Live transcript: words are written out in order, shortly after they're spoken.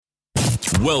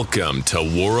Welcome to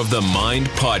War of the Mind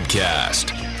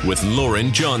podcast with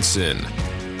Lauren Johnson,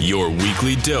 your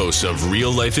weekly dose of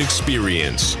real-life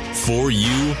experience for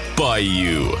you, by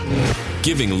you,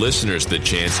 giving listeners the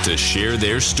chance to share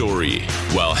their story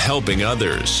while helping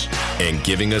others and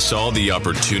giving us all the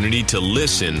opportunity to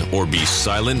listen or be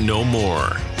silent no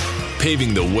more,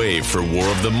 paving the way for War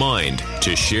of the Mind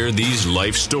to share these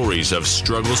life stories of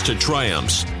struggles to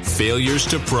triumphs, failures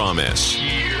to promise.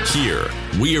 Here,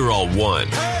 we are all one,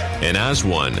 and as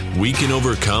one, we can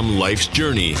overcome life's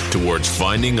journey towards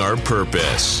finding our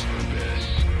purpose.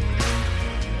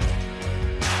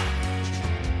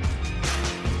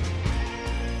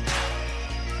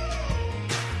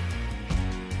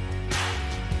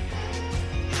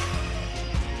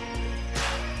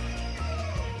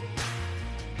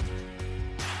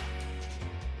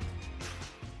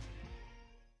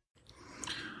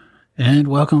 And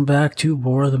welcome back to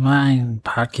War of the Mind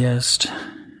podcast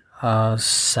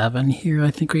 7 here, I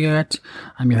think we got.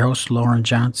 I'm your host, Lauren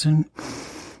Johnson,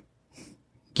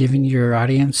 giving your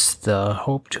audience the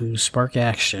hope to spark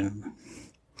action.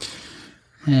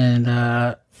 And,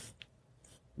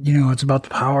 it's about the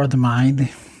power of the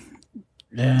mind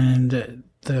and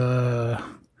the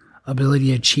ability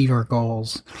to achieve our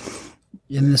goals.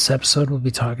 In this episode, we'll be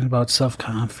talking about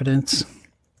self-confidence.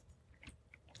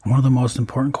 One of the most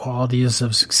important qualities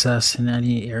of success in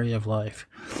any area of life.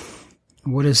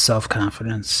 What is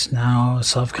self-confidence? Now,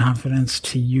 self-confidence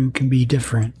to you can be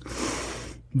different,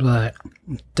 but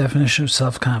definition of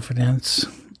self-confidence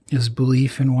is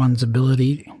belief in one's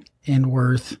ability and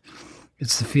worth.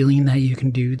 It's the feeling that you can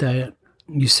do, that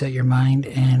you set your mind,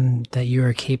 and that you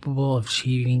are capable of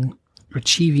achieving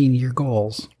your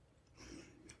goals.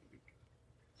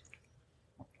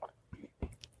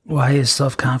 Why is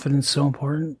self-confidence so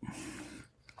important?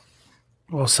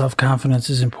 Well, self-confidence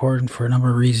is important for a number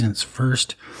of reasons.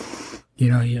 First,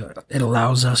 it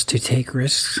allows us to take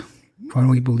risks. When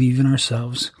we believe in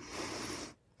ourselves,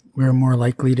 we're more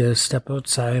likely to step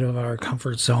outside of our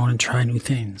comfort zone and try new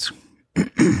things.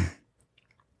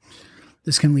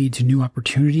 This can lead to new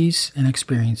opportunities and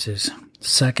experiences.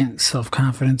 Second,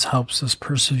 self-confidence helps us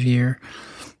persevere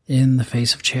in the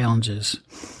face of challenges.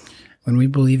 When we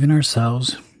believe in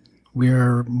ourselves, we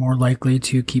are more likely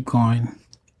to keep going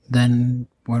than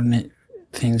when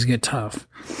things get tough.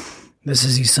 This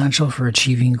is essential for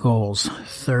achieving goals.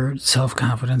 Third,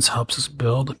 self-confidence helps us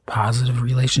build positive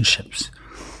relationships.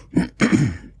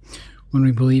 When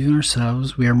we believe in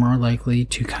ourselves, we are more likely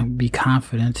to be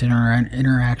confident in our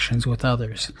interactions with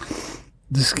others.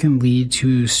 This can lead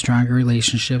to stronger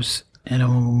relationships and a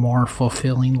more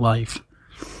fulfilling life.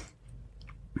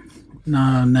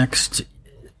 Now, next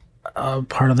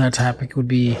part of that topic would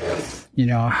be,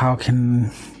 how can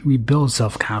we build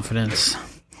self-confidence?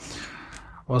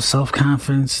 Well,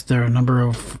 self-confidence, there are a number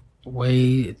of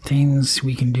things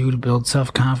we can do to build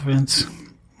self-confidence.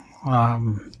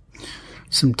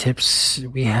 Some tips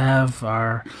we have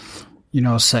are,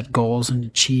 set goals and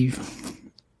achieve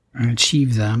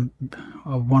them.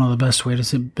 One of the best ways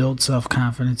to build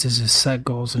self-confidence is to set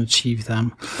goals and achieve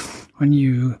them. When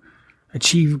you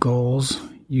achieve goals,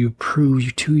 you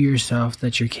prove to yourself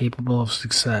that you're capable of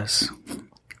success.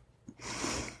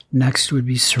 Next would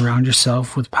be surround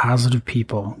yourself with positive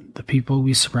people. The people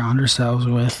we surround ourselves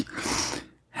with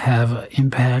have an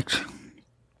impact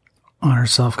on our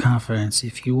self-confidence.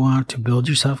 If you want to build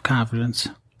your self-confidence,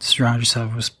 surround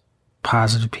yourself with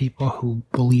positive people who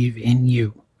believe in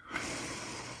you.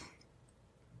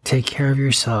 Take care of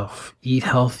yourself. Eat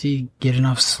healthy, get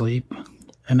enough sleep,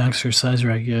 and exercise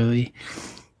regularly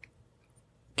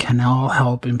can all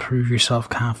help improve your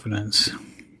self-confidence.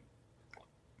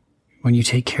 When you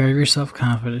take care of your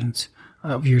self-confidence,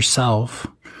 of yourself,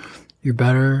 you're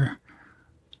better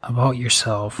about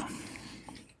yourself.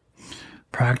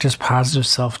 Practice positive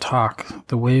self-talk.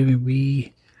 The way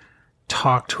we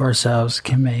talk to ourselves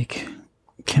can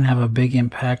have a big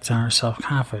impact on our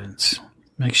self-confidence.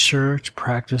 Make sure to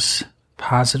practice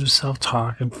positive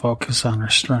self-talk and focus on our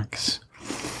strengths.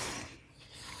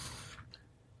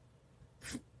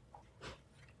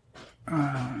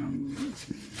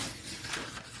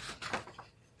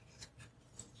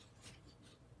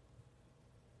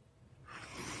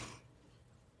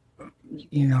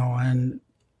 And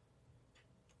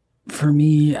for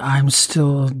me, I'm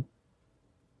still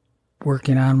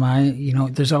working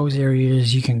on there's always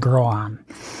areas you can grow on.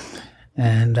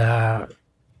 And I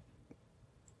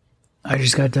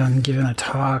just got done giving a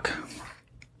talk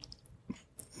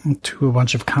to a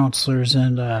bunch of counselors,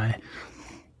 and I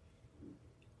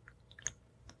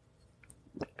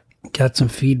got some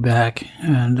feedback,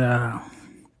 and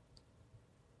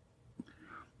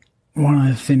one of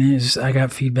the things I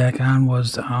got feedback on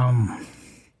was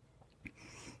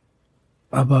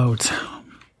about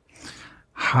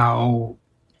how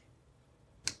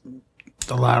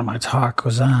a lot of my talk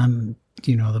was on,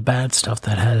 the bad stuff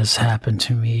that has happened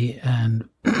to me, and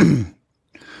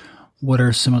what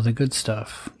are some of the good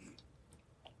stuff.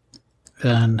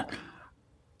 And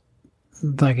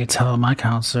like I tell my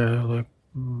counselor, like,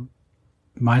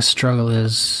 my struggle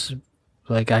is,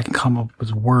 like, I can come up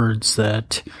with words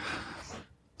that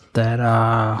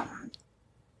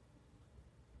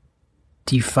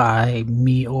defy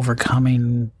me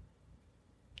overcoming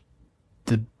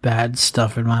the bad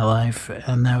stuff in my life,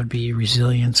 and that would be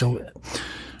resilience,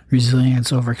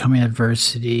 overcoming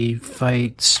adversity,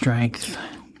 fight, strength,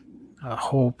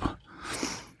 hope.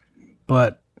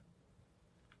 But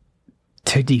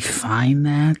to define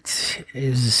that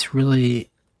is really,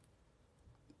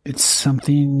 it's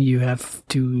something you have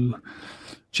to,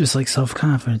 just like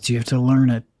self-confidence, you have to learn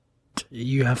it.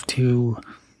 You have to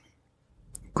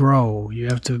grow. You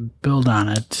have to build on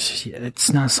it.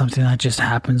 It's not something that just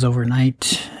happens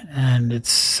overnight, and it's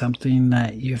something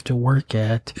that you have to work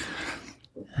at.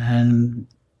 And,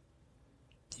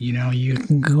 you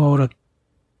can go to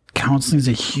counseling is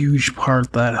a huge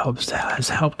part that has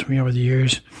helped me over the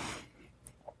years.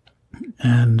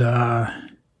 And,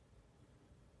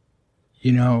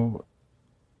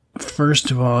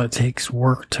 first of all, it takes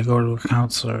work to go to a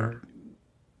counselor.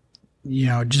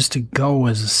 Just to go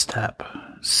is a step.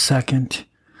 Second,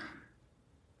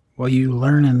 what you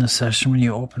learn in the session when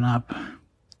you open up,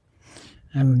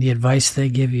 and the advice they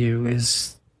give you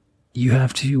is you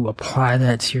have to apply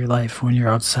that to your life when you're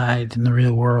outside in the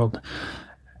real world.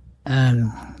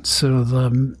 And so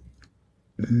the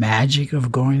magic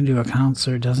of going to a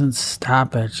counselor doesn't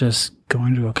stop at just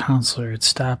going to a counselor. It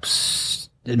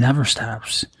never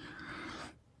stops.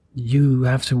 You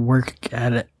have to work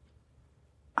at it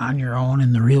on your own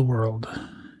in the real world.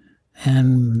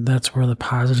 And that's where the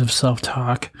positive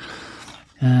self-talk,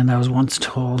 and I was once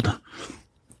told,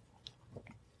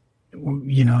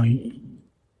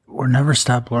 we'll never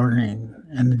stop learning.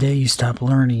 And the day you stop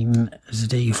learning is the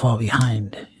day you fall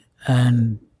behind.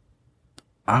 And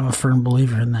I'm a firm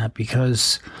believer in that,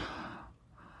 because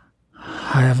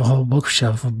I have a whole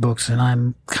bookshelf of books, and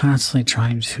I'm constantly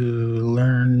trying to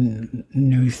learn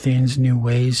new things, new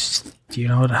ways, to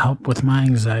help with my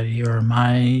anxiety or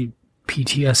my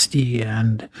PTSD.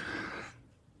 And,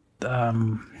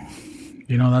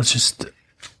 that's just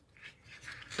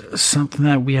something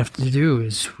that we have to do.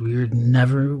 Is we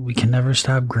can never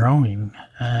stop growing,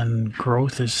 and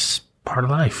growth is part of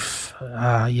life.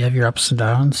 You have your ups and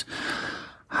downs,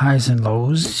 highs and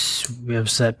lows. We have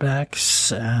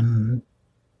setbacks, and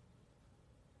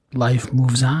life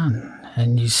moves on,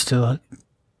 and you still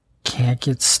can't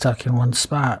get stuck in one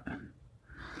spot.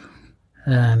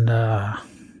 And,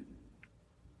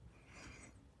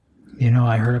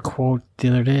 I heard a quote the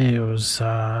other day. It was,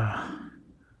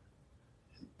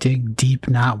 dig deep,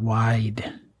 not wide.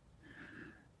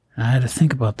 And I had to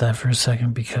think about that for a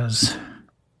second, because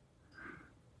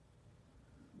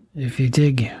if you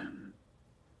dig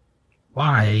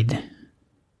wide,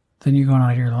 then you're going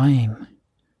out of your lane.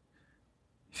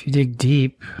 If you dig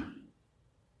deep,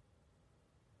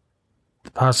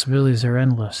 the possibilities are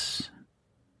endless.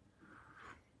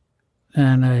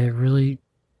 And I really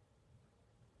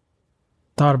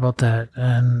thought about that,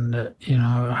 and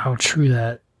how true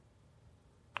that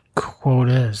quote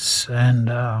is. And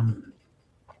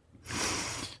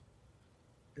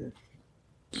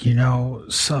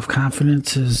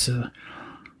self-confidence is an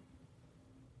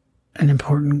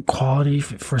important quality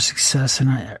for success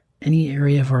in any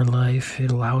area of our life.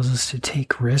 It allows us to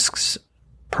take risks,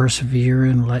 persevere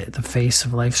in the face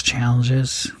of life's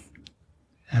challenges,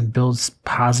 and builds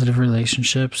positive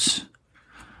relationships.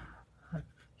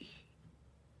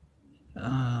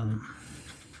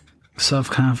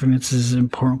 Self-confidence is an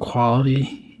important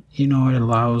quality. It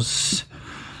allows,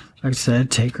 like I said,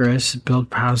 take risks,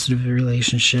 build positive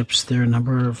relationships. There are a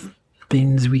number of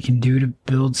things we can do to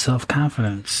build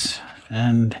self-confidence,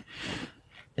 and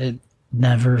it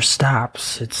never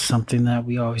stops. It's something that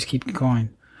we always keep going.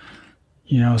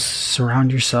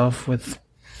 Surround yourself with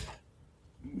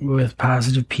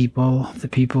positive people. The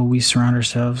people we surround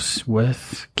ourselves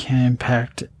with can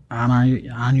impact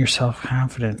on your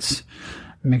self-confidence.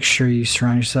 Make sure you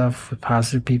surround yourself with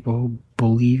positive people who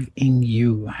believe in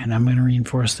you. And I'm going to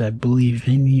reinforce that. Believe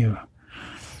in you.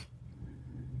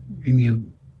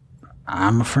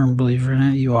 I'm a firm believer in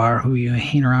it. You are who you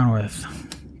hang around with.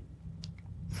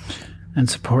 And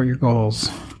support your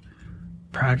goals.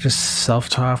 Practice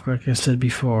self-talk, like I said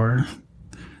before.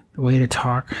 The way to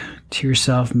talk to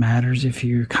yourself matters. If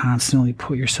you constantly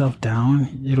put yourself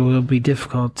down, it will be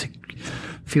difficult to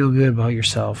feel good about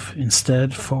yourself.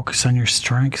 Instead, focus on your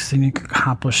strengths and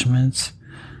accomplishments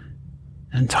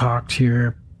and talk to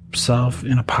yourself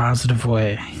in a positive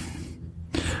way.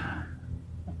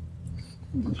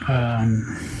 I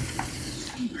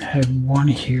had one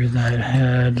here that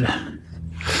had...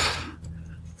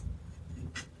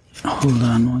 Hold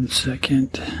on one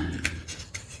second.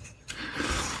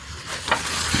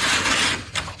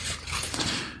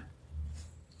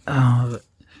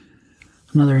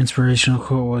 Another inspirational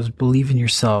quote was, "Believe in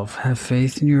yourself. Have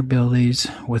faith in your abilities.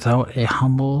 Without a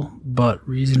humble but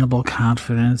reasonable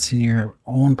confidence in your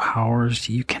own powers,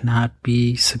 you cannot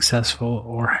be successful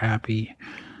or happy."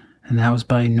 And that was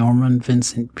by Norman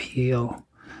Vincent Peale.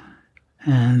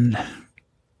 And,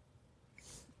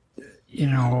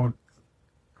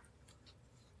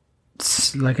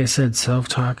 like I said,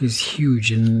 self-talk is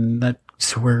huge, and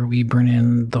that's where we bring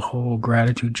in the whole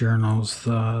gratitude journals,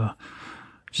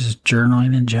 just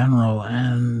journaling in general,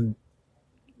 and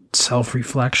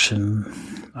self-reflection,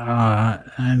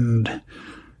 and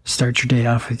start your day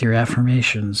off with your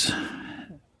affirmations.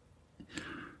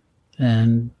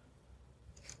 And,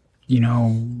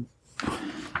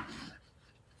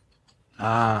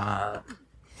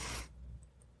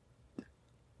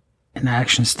 an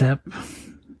action step,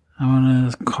 I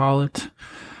want to call it.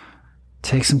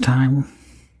 Take some time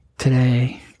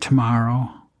today, tomorrow,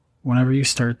 whenever you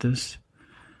start this,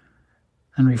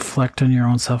 and reflect on your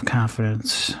own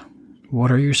self-confidence.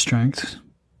 What are your strengths?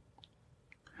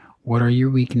 What are your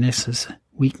weaknesses?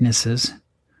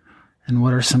 And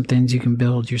what are some things you can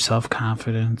build your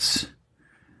self-confidence?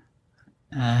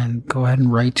 And go ahead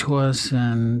and write to us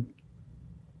and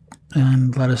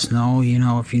let us know,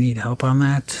 if you need help on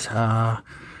that.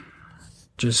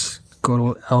 Just go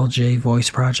to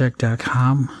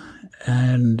ljvoiceproject.com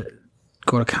and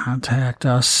go to contact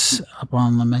us up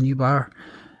on the menu bar.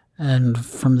 And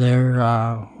from there,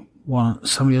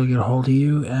 somebody will get a hold of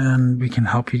you and we can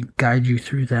help you, guide you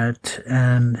through that.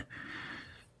 And,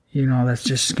 that's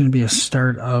just going to be a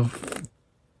start of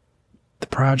the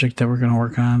project that we're going to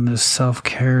work on, this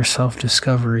self-care,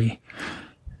 self-discovery.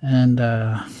 And,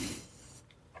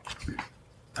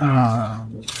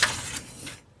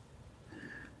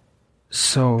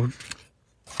 so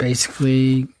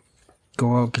basically,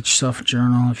 go out, get yourself a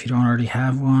journal if you don't already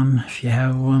have one. If you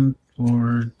have one,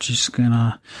 you're just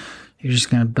gonna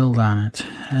build on it.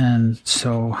 And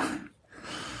so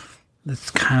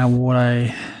that's kind of what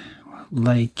I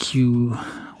like you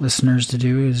listeners to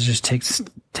do, is just take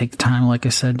the time, like I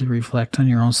said, to reflect on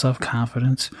your own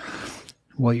self-confidence,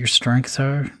 what your strengths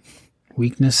are,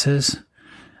 weaknesses,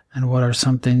 and what are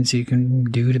some things you can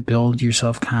do to build your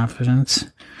self-confidence.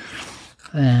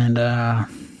 And,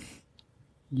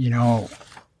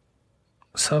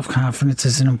 self-confidence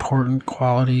is an important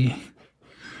quality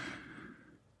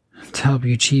to help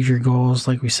you achieve your goals,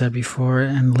 like we said before,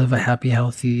 and live a happy,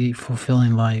 healthy,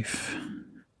 fulfilling life.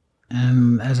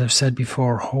 And as I've said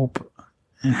before, hope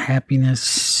and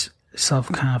happiness,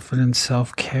 self-confidence,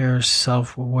 self-care,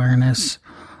 self-awareness,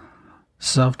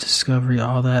 self-discovery,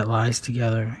 all that lies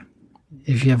together.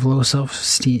 If you have low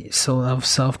self-esteem,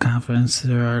 self-confidence,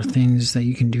 there are things that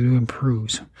you can do to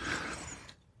improve.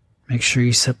 Make sure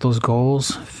you set those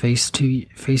goals, face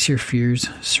your fears,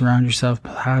 surround yourself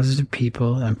with positive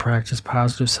people, and practice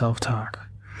positive self-talk.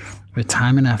 With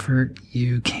time and effort,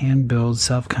 you can build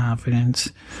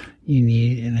self-confidence you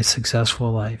need in a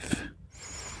successful life.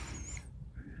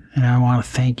 And I want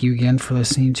to thank you again for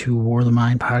listening to War of the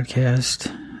Mind podcast.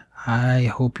 I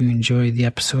hope you enjoyed the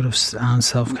episode on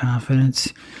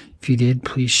self-confidence. If you did,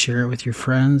 please share it with your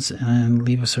friends and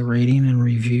leave us a rating and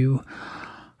review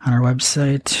on our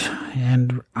website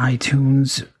and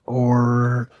iTunes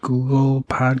or Google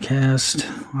Podcast,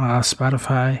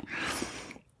 Spotify.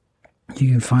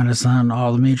 You can find us on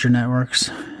all the major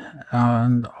networks.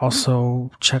 And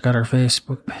also check out our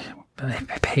Facebook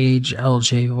page,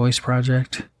 LJ Voice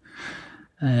Project.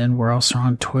 And we're also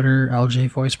on Twitter, LJ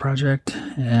Voice Project.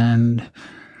 And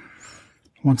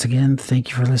once again, thank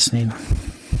you for listening.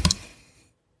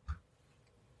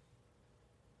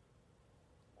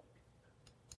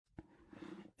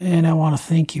 And I want to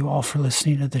thank you all for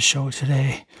listening to the show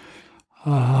today.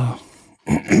 I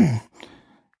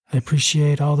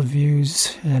appreciate all the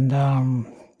views. And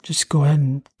just go ahead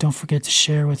and don't forget to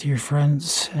share with your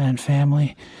friends and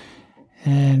family.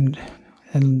 And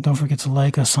don't forget to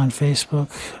like us on Facebook,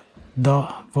 The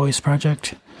Voice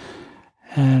Project.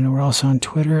 And we're also on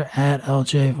Twitter at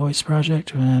LJ Voice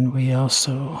Project. And we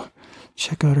also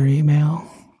check out our email.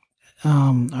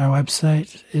 Our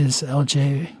website is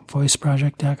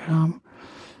ljvoiceproject.com.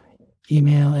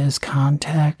 email is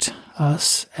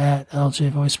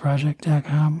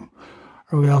contactus@ljvoiceproject.com.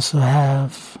 Or we also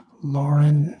have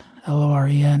Lauren,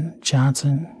 Loren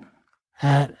Johnson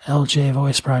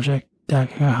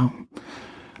 @ljvoiceproject.com.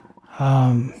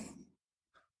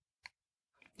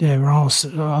 Yeah, we're also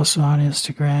on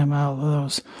Instagram. All of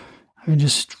those. You can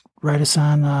just write us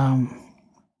on our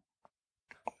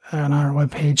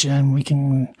webpage, and we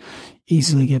can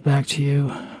easily get back to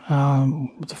you.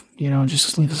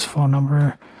 Just leave us a phone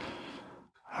number.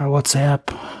 Our WhatsApp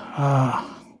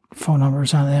phone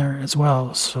numbers on there as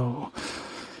well. So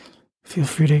feel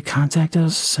free to contact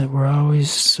us. We're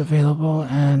always available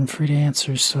and free to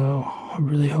answer. So I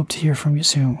really hope to hear from you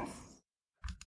soon.